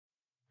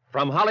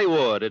From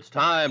Hollywood, it's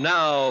time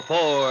now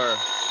for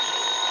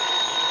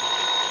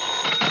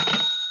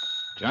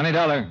Johnny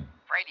Dollar.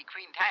 Freddie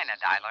Quintana,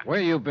 Dollar. Where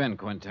you been,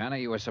 Quintana?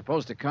 You were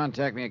supposed to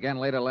contact me again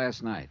later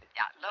last night.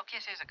 Yeah, look,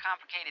 this is a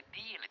complicated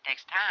deal. It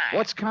takes time.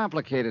 What's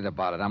complicated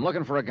about it? I'm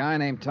looking for a guy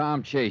named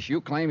Tom Chase.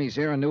 You claim he's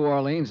here in New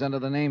Orleans under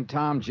the name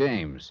Tom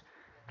James.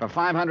 For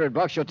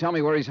 $500, you'll tell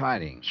me where he's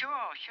hiding. Sure,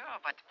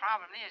 but the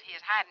problem is he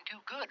is hiding too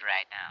good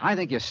right now. I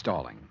think you're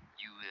stalling.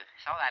 You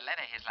saw that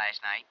letter of his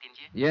last night, didn't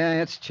you?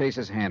 Yeah, it's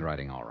Chase's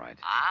handwriting, all right.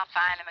 I'll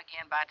find him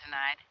again by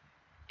tonight.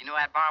 You know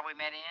that bar we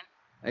met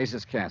in?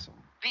 Ace's Castle.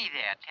 Be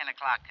there at 10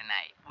 o'clock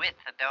tonight with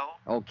the dough.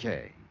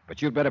 Okay,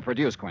 but you'd better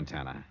produce,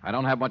 Quintana. I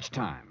don't have much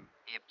time.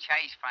 If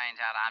Chase finds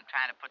out I'm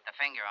trying to put the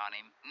finger on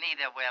him,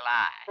 neither will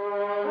I.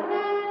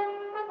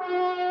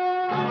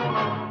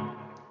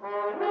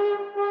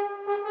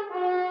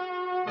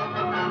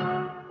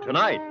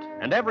 Tonight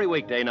and every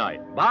weekday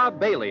night, Bob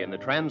Bailey in the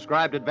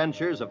transcribed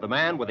adventures of the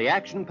man with the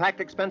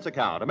action-packed expense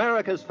account,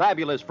 America's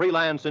fabulous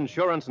freelance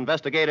insurance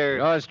investigator.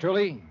 Yours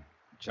truly,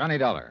 Johnny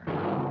Dollar.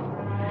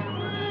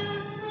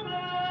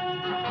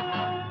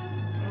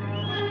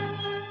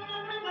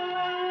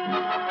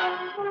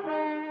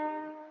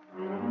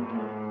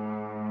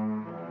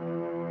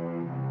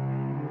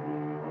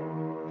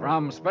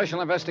 From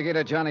Special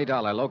Investigator Johnny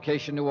Dollar,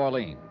 location New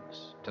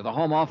Orleans, to the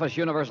Home Office,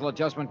 Universal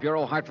Adjustment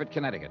Bureau, Hartford,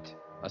 Connecticut.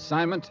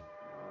 Assignment,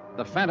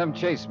 the Phantom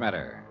Chase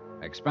matter.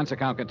 Expense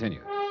account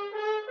continued.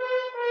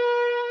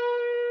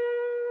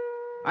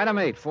 Item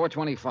 8,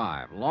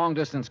 425.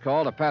 Long-distance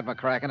call to Pat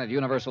McCracken at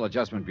Universal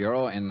Adjustment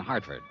Bureau in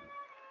Hartford.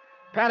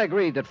 Pat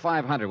agreed that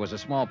 $500 was a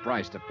small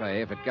price to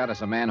pay if it got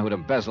us a man who'd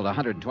embezzled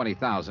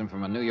 $120,000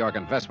 from a New York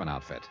investment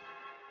outfit.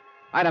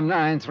 Item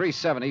 9,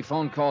 370,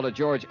 phone call to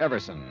George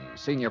Everson,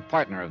 senior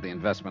partner of the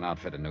investment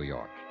outfit in New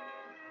York.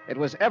 It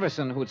was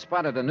Everson who'd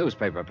spotted a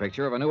newspaper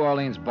picture of a New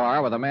Orleans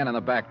bar with a man in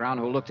the background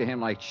who looked to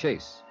him like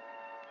Chase.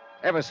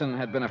 Everson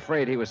had been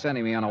afraid he was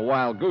sending me on a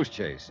wild goose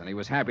chase, and he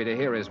was happy to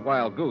hear his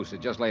wild goose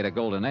had just laid a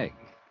golden egg.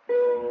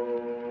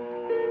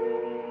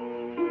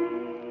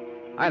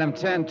 Item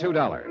 10,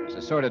 $2,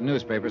 assorted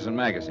newspapers and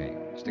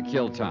magazines to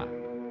kill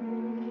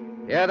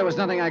time. Yeah, there was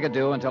nothing I could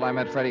do until I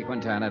met Freddie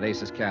Quintana at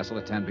Ace's Castle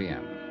at 10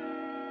 p.m.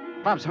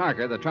 Pops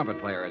Harker, the trumpet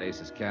player at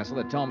Ace's Castle,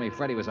 had told me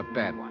Freddie was a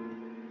bad one.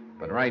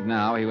 But right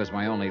now, he was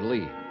my only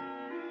lead.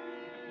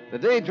 The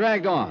day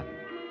dragged on.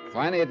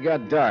 Finally, it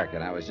got dark,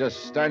 and I was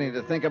just starting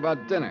to think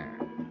about dinner.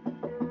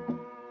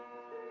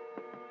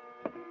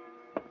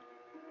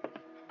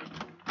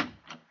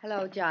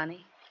 Hello,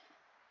 Johnny.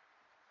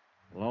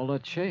 Lola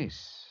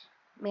Chase.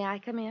 May I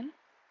come in?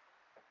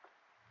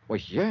 Well,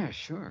 yeah,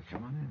 sure.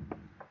 Come on in.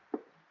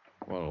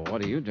 Well,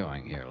 what are you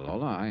doing here,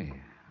 Lola?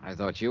 I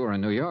thought you were in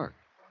New York.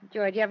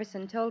 George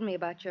Everson told me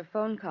about your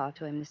phone call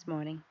to him this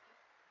morning.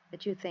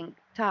 That you think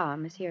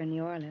Tom is here in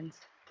New Orleans.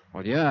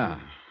 Well, yeah.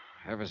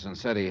 Everson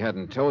said he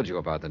hadn't told you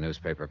about the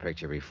newspaper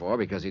picture before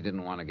because he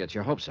didn't want to get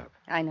your hopes up.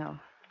 I know.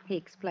 He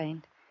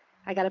explained.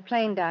 I got a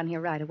plane down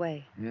here right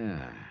away.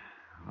 Yeah.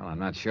 Well, I'm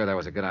not sure that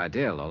was a good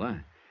idea,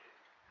 Lola.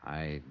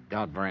 I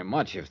doubt very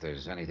much if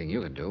there's anything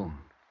you can do.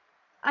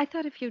 I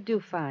thought if you do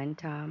find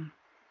Tom,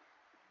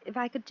 if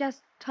I could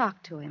just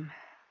talk to him,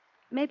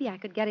 maybe I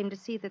could get him to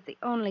see that the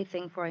only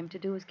thing for him to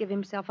do is give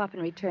himself up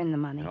and return the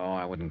money. Oh,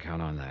 I wouldn't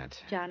count on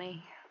that.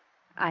 Johnny,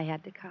 I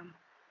had to come.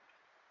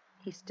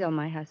 He's still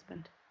my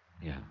husband.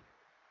 Yeah.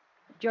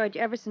 George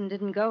Everson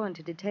didn't go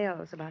into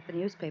details about the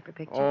newspaper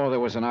picture. Oh, there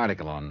was an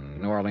article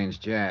on New Orleans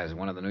Jazz,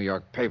 one of the New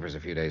York papers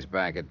a few days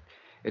back.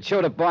 It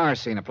showed a bar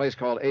scene, a place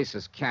called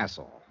Ace's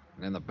Castle.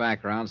 And in the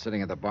background,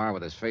 sitting at the bar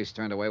with his face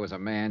turned away, was a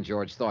man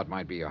George thought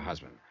might be your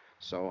husband.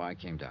 So I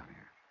came down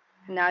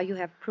here. Now you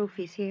have proof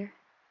he's here?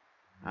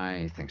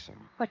 I think so.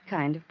 What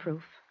kind of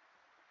proof?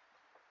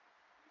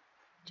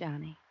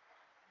 Johnny,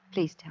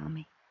 please tell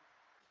me.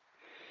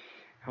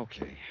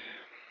 Okay.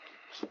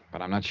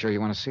 But I'm not sure you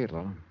want to see it,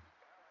 Lola.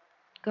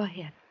 Go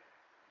ahead.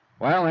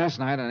 Well, last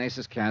night on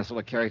Ace's Castle,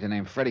 a character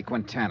named Freddie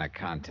Quintana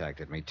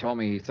contacted me. Told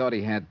me he thought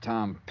he had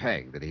Tom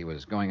pegged, that he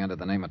was going under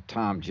the name of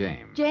Tom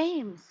James.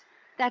 James.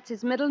 That's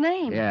his middle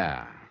name.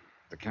 Yeah.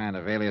 The kind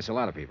of alias a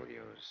lot of people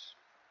use.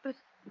 But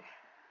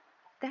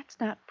that's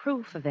not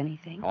proof of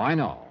anything. Oh, I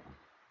know.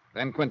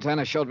 Then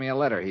Quintana showed me a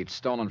letter he'd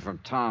stolen from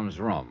Tom's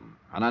room.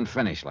 An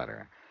unfinished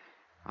letter.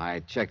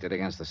 I checked it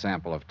against the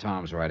sample of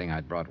Tom's writing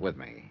I'd brought with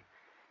me.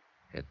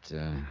 It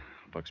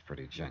looks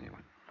pretty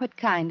genuine. What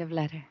kind of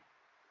letter?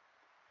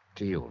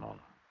 To you, Lola.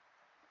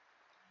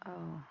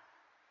 Oh.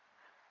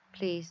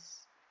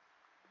 Please,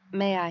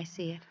 may I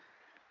see it?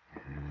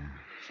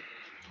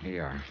 Here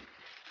you are.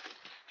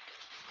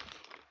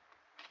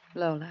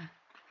 Lola,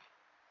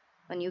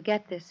 when you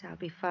get this, I'll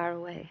be far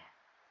away.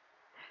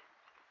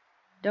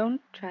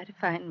 Don't try to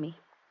find me.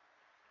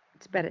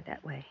 It's better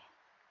that way.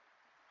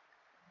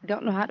 I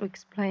don't know how to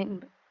explain,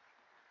 but...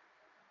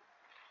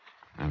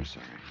 I'm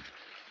sorry.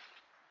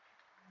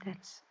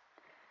 That's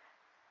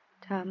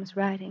Tom's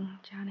writing,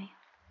 Johnny.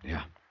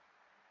 Yeah.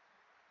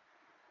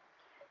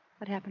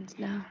 What happens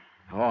now?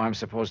 Oh, I'm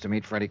supposed to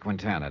meet Freddie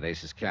Quintana at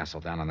Ace's Castle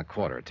down on the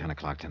quarter at 10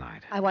 o'clock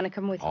tonight. I want to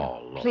come with you.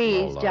 Oh, look,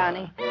 Please, Lola.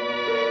 Johnny.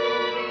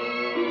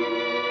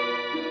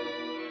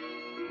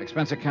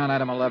 Expense account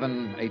item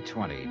 11,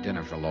 $820.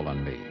 Dinner for Lola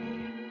and me.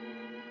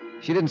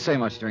 She didn't say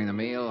much during the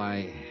meal.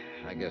 I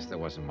guess there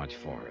wasn't much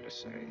for her to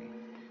say.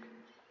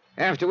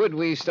 Afterward,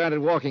 we started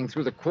walking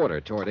through the quarter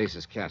toward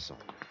Ace's Castle.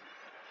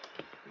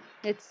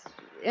 It's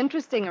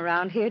interesting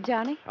around here,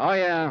 Johnny. Oh,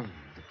 yeah.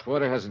 The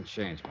quarter hasn't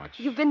changed much.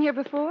 You've been here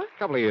before? A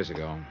couple of years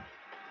ago.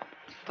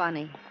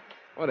 Funny.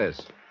 What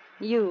is?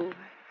 You,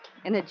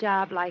 in a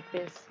job like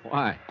this.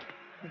 Why?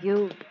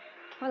 Well,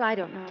 I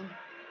don't know.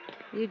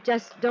 You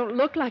just don't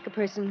look like a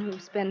person who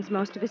spends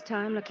most of his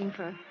time looking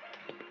for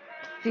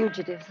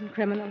fugitives and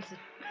criminals.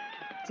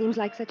 It seems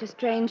like such a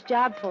strange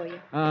job for you.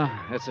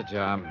 It's a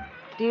job.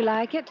 Do you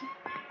like it?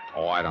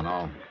 Oh, I don't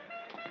know.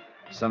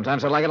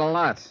 Sometimes I like it a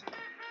lot.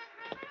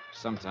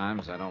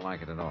 Sometimes I don't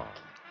like it at all.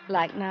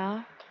 Like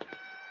now?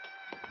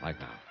 Like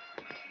now.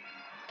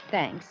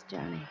 Thanks,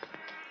 Johnny,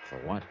 For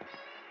what?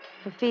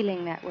 for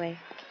feeling that way.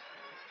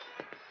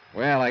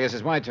 Well, I guess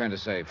it's my turn to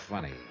say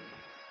funny.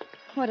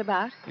 What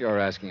about? You're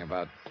asking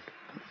about...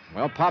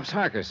 Well, Pops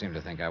Harker seemed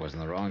to think I was in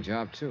the wrong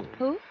job, too.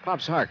 Who?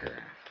 Pops Harker,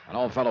 an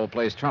old fellow who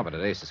plays trumpet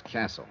at Ace's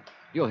Castle.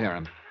 You'll hear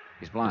him.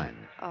 He's blind.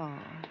 Oh.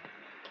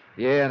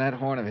 Yeah, that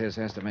horn of his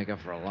has to make up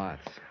for a lot.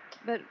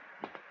 But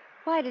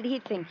why did he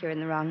think you're in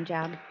the wrong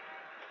job?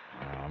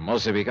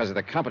 Mostly because of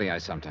the company I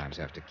sometimes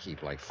have to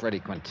keep, like Freddie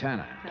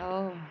Quintana.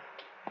 Oh.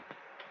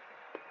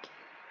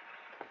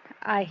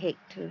 I hate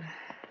to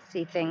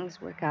see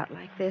things work out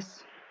like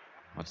this.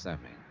 What's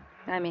that mean?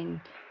 I mean,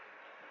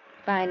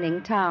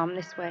 finding Tom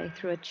this way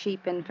through a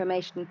cheap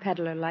information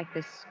peddler like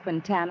this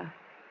Quintana.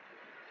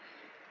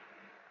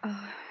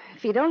 Oh,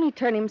 if he'd only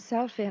turn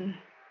himself in.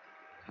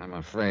 I'm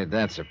afraid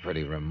that's a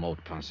pretty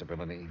remote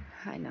possibility.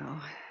 I know.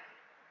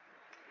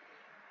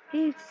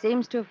 He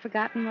seems to have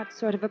forgotten what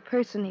sort of a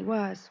person he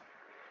was.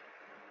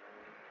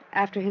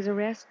 After his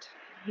arrest,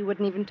 he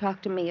wouldn't even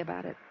talk to me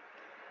about it.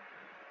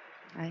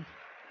 I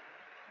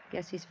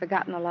guess he's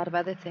forgotten a lot of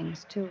other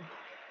things, too.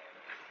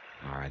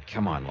 All right,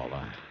 come on,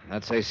 Lola.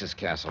 That's Ace's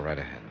Castle right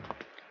ahead.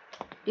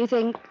 Do you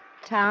think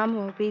Tom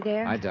will be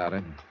there? I doubt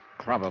it.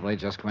 Probably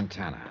just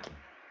Quintana.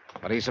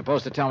 But he's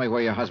supposed to tell me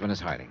where your husband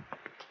is hiding.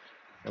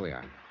 Here we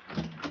are.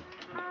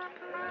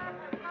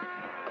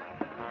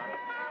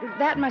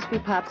 That must be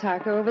Pops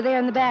Harker over there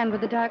in the band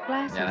with the dark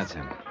glasses. Yeah, that's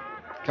him.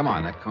 Come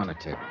on, that corner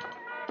table.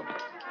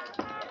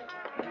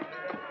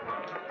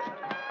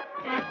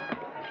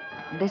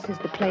 This is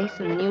the place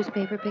in the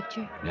newspaper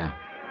picture? Yeah.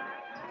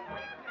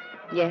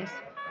 Yes.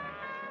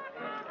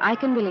 I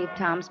can believe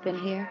Tom's been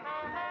here.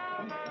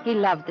 He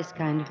loved this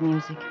kind of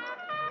music.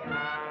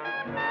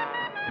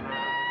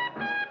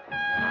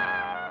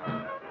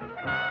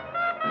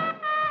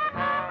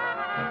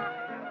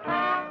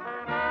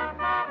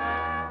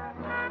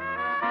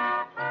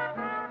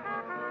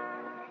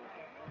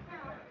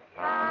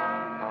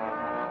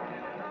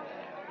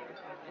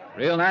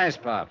 Real nice,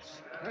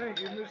 Pops.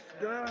 Thank you,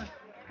 Mr. Dollar.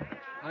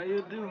 How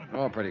you doing?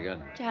 Oh, pretty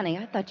good. Johnny,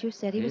 I thought you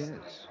said he was...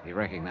 is. He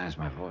recognized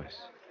my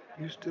voice.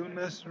 You still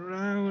messing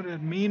around with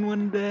that mean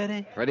one,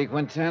 Daddy? Freddie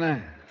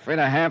Quintana? Afraid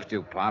I have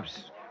to,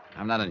 Pops.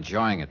 I'm not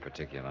enjoying it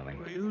particularly.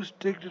 Well, you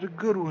stick to the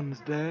good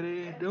ones,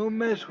 Daddy. Don't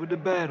mess with the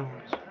bad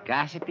ones.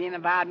 Gossiping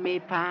about me,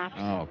 Pops?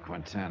 Oh,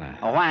 Quintana.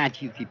 Oh, why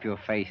don't you keep your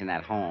face in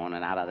that horn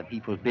and out of other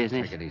people's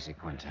business? Take it easy,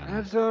 Quintana.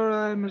 That's all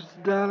right,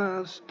 Mr. Dollar.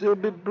 I'll still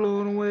be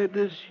blowing away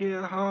this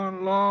here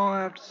horn long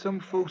after some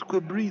folks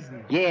quit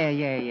breathing.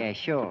 Yeah,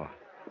 sure.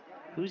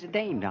 Who's the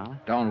dame, Dollar?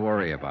 Don't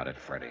worry about it,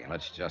 Freddie.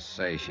 Let's just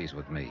say she's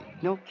with me.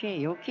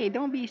 Okay.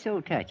 Don't be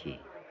so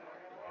touchy.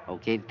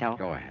 Okay to talk?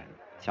 Go ahead.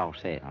 It's all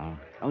set.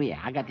 Oh, yeah,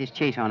 I got this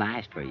chase on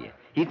ice for you.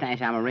 He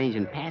thinks I'm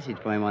arranging passage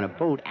for him on a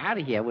boat out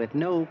of here with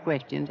no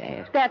questions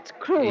asked. That's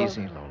cruel.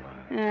 Easy,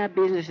 Lola.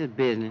 Business is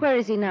business. Where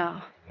is he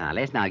now? Now,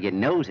 let's not get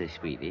nosy,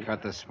 sweetie.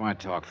 Cut the smart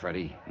talk,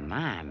 Freddie.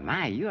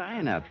 My, you are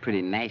in a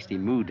pretty nasty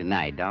mood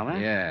tonight, Dollar.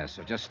 Yeah,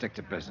 so just stick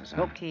to business,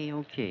 huh?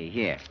 Okay.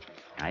 Here.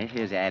 Now,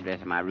 here's the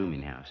address of my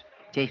rooming house.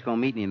 Chase gonna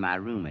meet me in my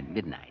room at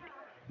midnight.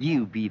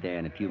 You be there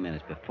in a few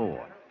minutes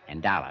before.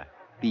 And Dollar,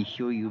 be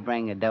sure you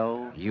bring a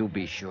dough. You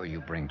be sure you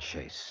bring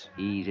Chase.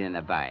 He's in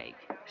the bag.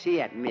 See you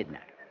at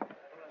midnight.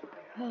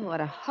 Oh,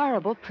 what a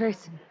horrible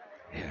person.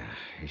 Yeah,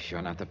 he's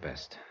sure not the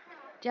best.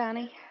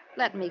 Johnny,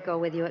 let me go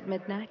with you at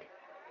midnight.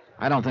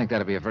 I don't think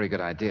that'd be a very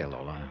good idea,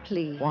 Lola.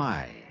 Please.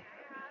 Why?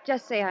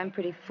 Just say I'm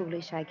pretty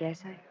foolish, I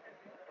guess.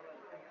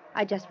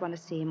 I just want to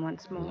see him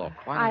once more. Look,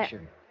 why don't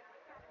you...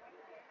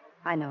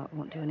 I know it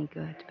won't do any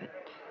good, but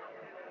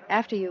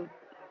after you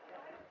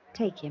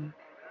take him,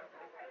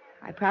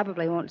 I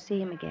probably won't see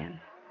him again.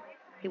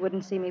 He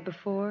wouldn't see me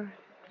before.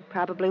 He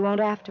probably won't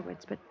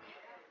afterwards, but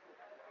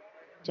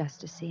just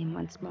to see him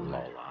once more.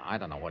 Lola, I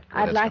don't know what good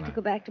I'd it's like gonna... to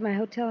go back to my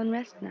hotel and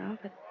rest now,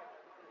 but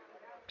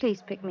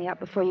please pick me up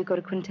before you go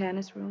to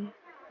Quintana's room.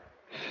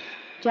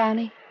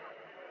 Johnny?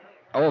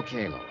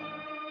 Okay, Lola.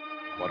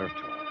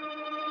 11:45.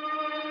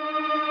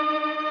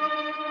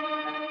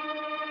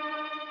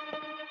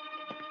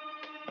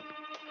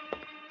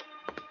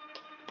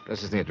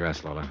 This is the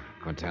address, Lola.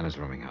 Quintana's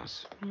rooming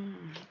house.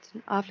 It's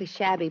an awfully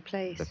shabby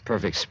place. The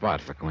perfect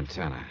spot for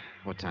Quintana.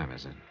 What time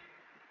is it?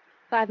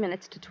 5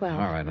 minutes to 12.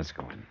 All right, let's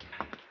go in.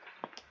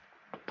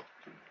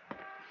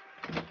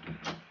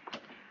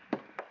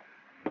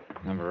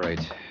 Number 8.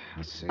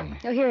 Let's see.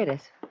 Oh, here it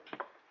is.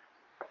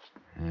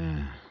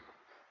 Yeah.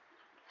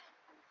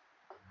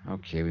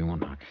 Okay, we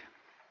won't knock.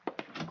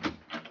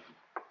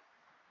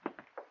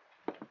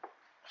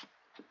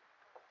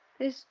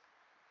 There's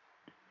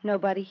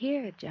nobody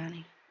here,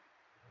 Johnny.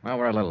 Well,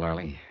 we're a little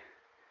early.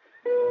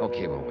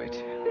 Okay, we'll wait.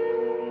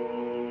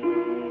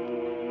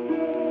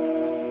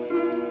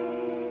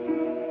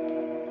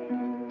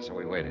 So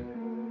we waited.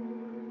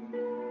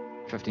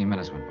 15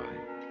 minutes went by.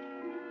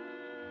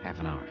 Half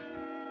an hour.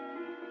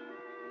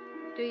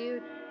 Do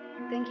you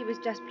think he was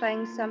just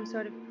playing some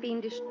sort of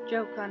fiendish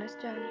joke on us,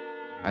 Johnny?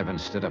 I've been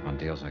stood up on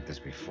deals like this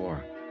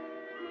before.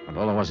 But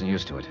Lola wasn't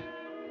used to it.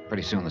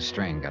 Pretty soon the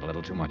strain got a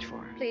little too much for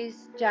her.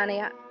 Please,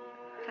 Johnny,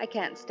 I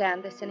can't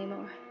stand this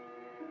anymore.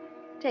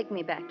 Take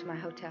me back to my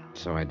hotel.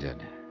 So I did.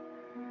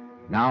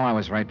 Now I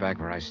was right back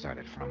where I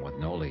started from, with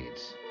no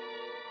leads.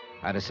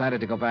 I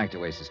decided to go back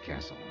to Ace's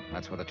castle.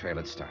 That's where the trail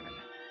had started.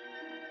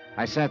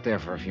 I sat there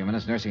for a few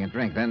minutes nursing a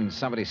drink. Then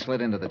somebody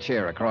slid into the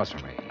chair across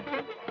from me.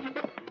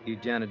 You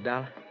Johnny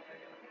Dollar?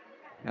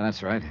 Yeah,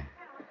 that's right.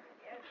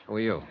 Who are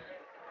you?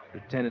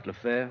 Lieutenant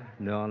Lefebvre,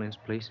 New Orleans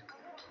Police.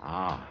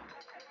 Ah.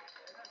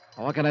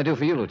 Well, what can I do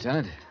for you,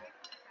 Lieutenant?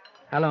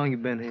 How long you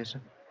been here,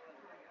 sir?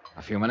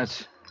 A few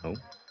minutes. Oh.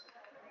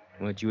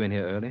 Weren't you in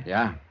here early?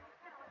 Yeah?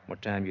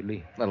 What time you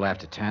leave? A little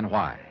after 10.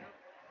 Why?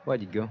 Where'd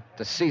you go?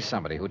 To see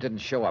somebody who didn't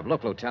show up.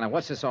 Look, Lieutenant,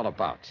 what's this all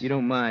about? You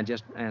don't mind,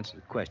 just answer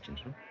the questions,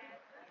 huh?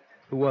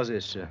 Who was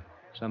this,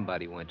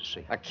 somebody you went to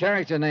see? A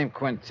character named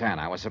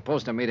Quintana. I was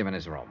supposed to meet him in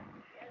his room.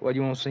 Well,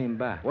 you won't see him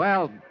back.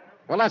 Well,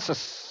 that's a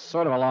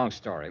sort of a long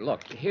story.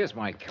 Look, here's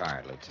my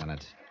card,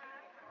 Lieutenant.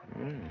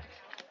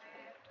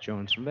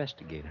 Jones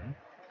investigator, huh?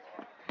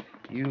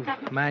 You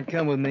mind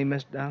come with me,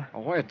 Mr. Dollar?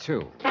 Oh, where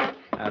to?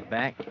 Out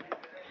back.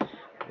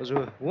 Was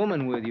a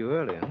woman with you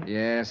earlier, huh?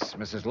 Yes,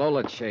 Mrs.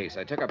 Lola Chase.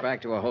 I took her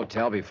back to a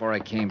hotel before I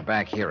came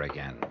back here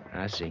again.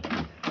 I see.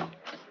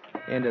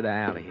 Into the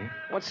alley here.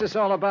 What's this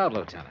all about,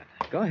 Lieutenant?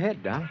 Go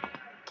ahead, Dollar.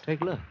 Take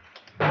a look.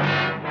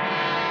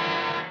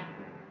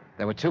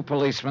 There were 2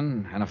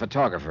 policemen and a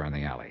photographer in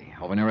the alley,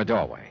 over near a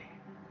doorway.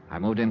 I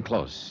moved in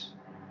close.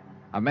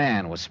 A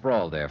man was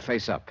sprawled there,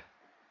 face up.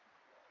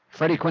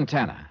 Freddie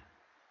Quintana.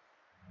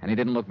 And he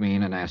didn't look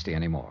mean and nasty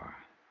anymore.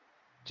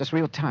 Just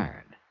real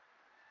tired.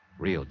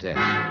 Real dead.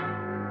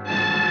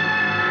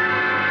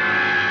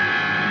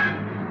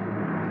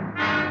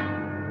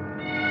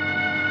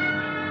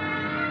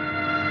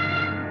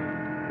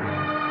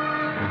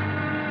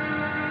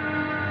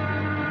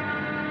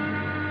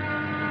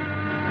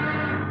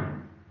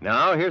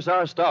 Now, here's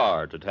our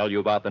star to tell you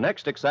about the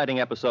next exciting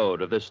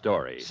episode of this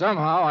story.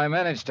 Somehow I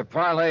managed to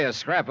parlay a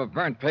scrap of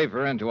burnt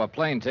paper into a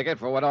plane ticket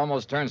for what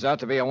almost turns out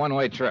to be a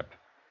one-way trip.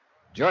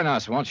 Join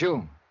us, won't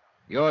you?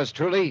 Yours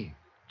truly,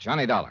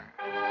 Johnny Dollar.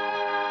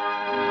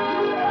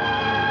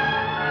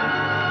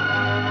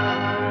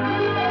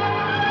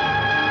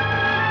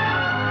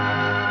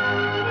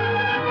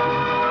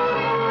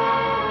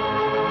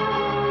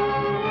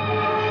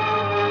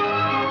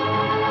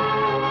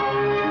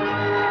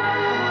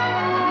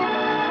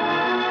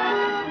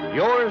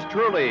 Yours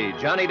truly,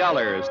 Johnny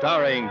Dollar,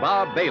 starring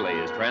Bob Bailey,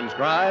 is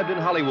transcribed in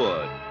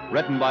Hollywood.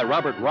 Written by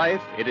Robert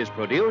Reif, it is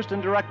produced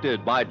and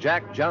directed by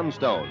Jack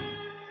Johnstone.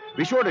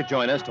 Be sure to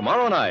join us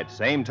tomorrow night,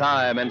 same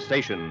time and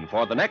station,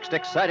 for the next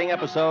exciting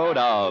episode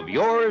of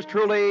Yours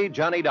truly,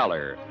 Johnny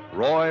Dollar.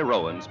 Roy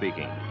Rowan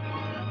speaking.